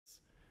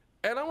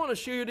And I want to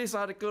show you this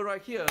article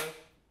right here.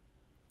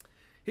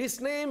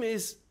 His name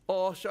is,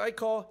 or should I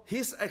call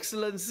His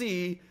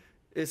Excellency,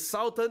 is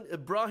Sultan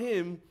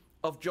Ibrahim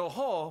of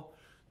Johor,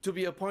 to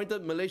be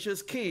appointed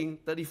Malaysia's king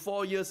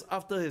 34 years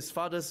after his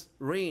father's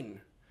reign.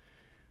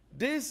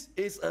 This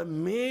is a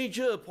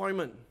major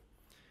appointment.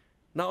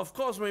 Now, of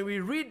course, when we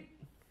read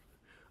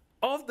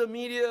off the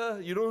media,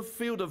 you don't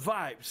feel the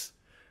vibes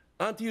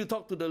until you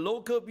talk to the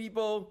local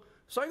people.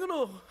 So I'm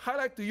going to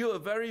highlight to you a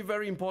very,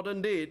 very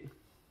important date.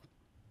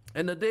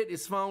 And the date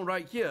is found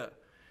right here.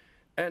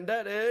 And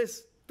that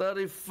is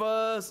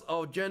 31st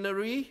of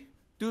January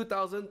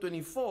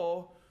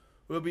 2024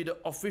 will be the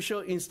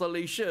official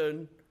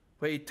installation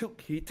where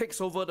he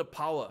takes over the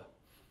power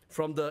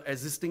from the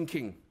existing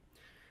king.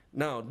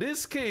 Now,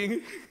 this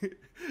king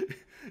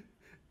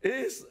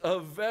is a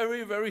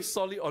very, very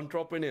solid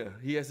entrepreneur.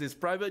 He has his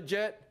private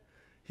jet,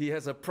 he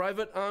has a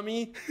private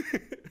army,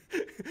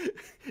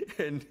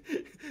 and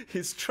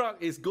his truck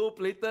is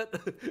gold-plated.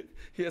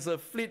 He has a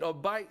fleet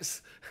of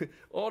bikes,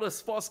 all the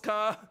sports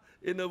car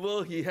in the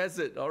world, he has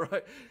it, all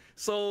right?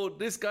 So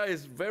this guy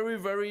is very,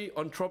 very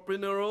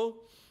entrepreneurial,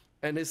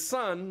 and his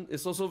son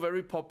is also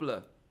very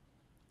popular.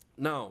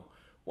 Now,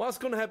 what's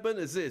going to happen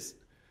is this.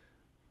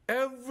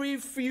 Every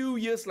few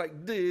years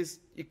like this,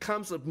 it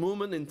comes a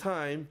moment in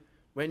time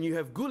when you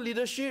have good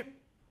leadership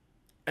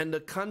and the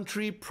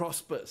country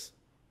prospers.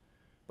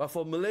 But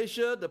for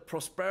Malaysia, the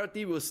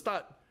prosperity will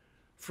start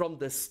from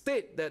the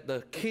state that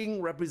the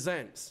king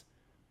represents,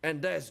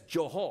 and that's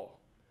Johor,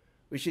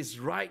 which is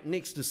right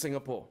next to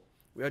Singapore.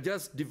 We are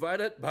just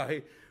divided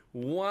by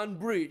one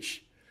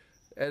bridge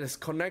and it's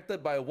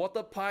connected by a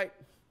water pipe,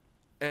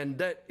 and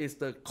that is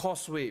the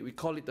causeway. We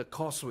call it the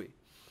causeway.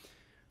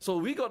 So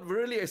we got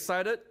really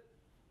excited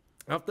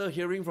after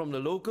hearing from the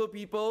local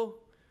people,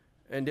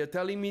 and they're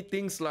telling me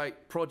things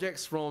like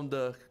projects from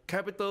the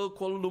capital,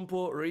 Kuala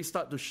Lumpur, already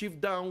start to shift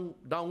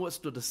downwards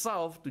to the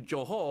south, to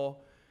Johor.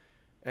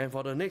 And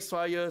for the next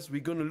 5 years,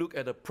 we're going to look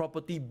at a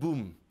property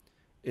boom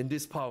in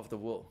this part of the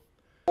world.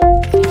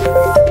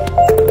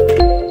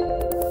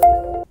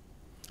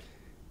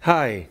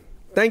 Hi,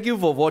 thank you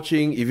for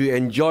watching. If you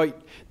enjoyed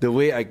the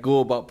way I go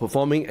about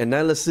performing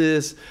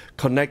analysis,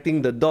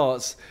 connecting the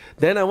dots,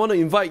 then I want to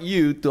invite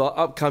you to our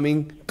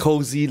upcoming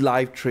Cozy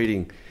Live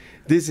Trading.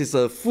 This is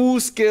a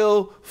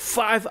full-scale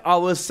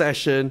 5-hour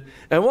session,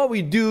 and what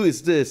we do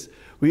is this.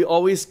 We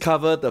always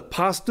cover the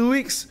past 2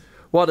 weeks,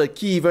 what the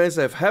key events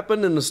have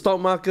happened in the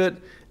stock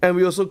market, and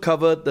we also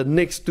cover the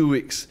next 2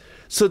 weeks.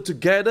 So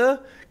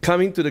together,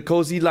 coming to the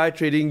Cozy Live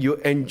Trading, you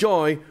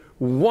enjoy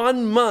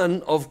 1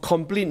 month of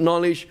complete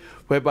knowledge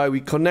whereby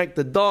we connect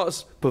the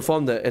dots,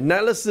 perform the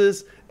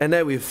analysis, and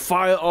then we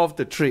fire off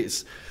the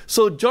trades.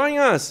 So join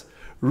us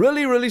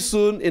really, really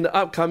soon in the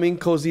upcoming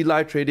Cozy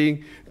Live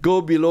Trading. Go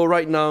below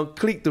right now,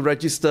 click to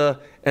register,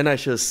 and I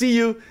shall see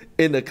you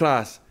in the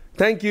class.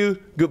 Thank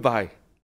you. Goodbye.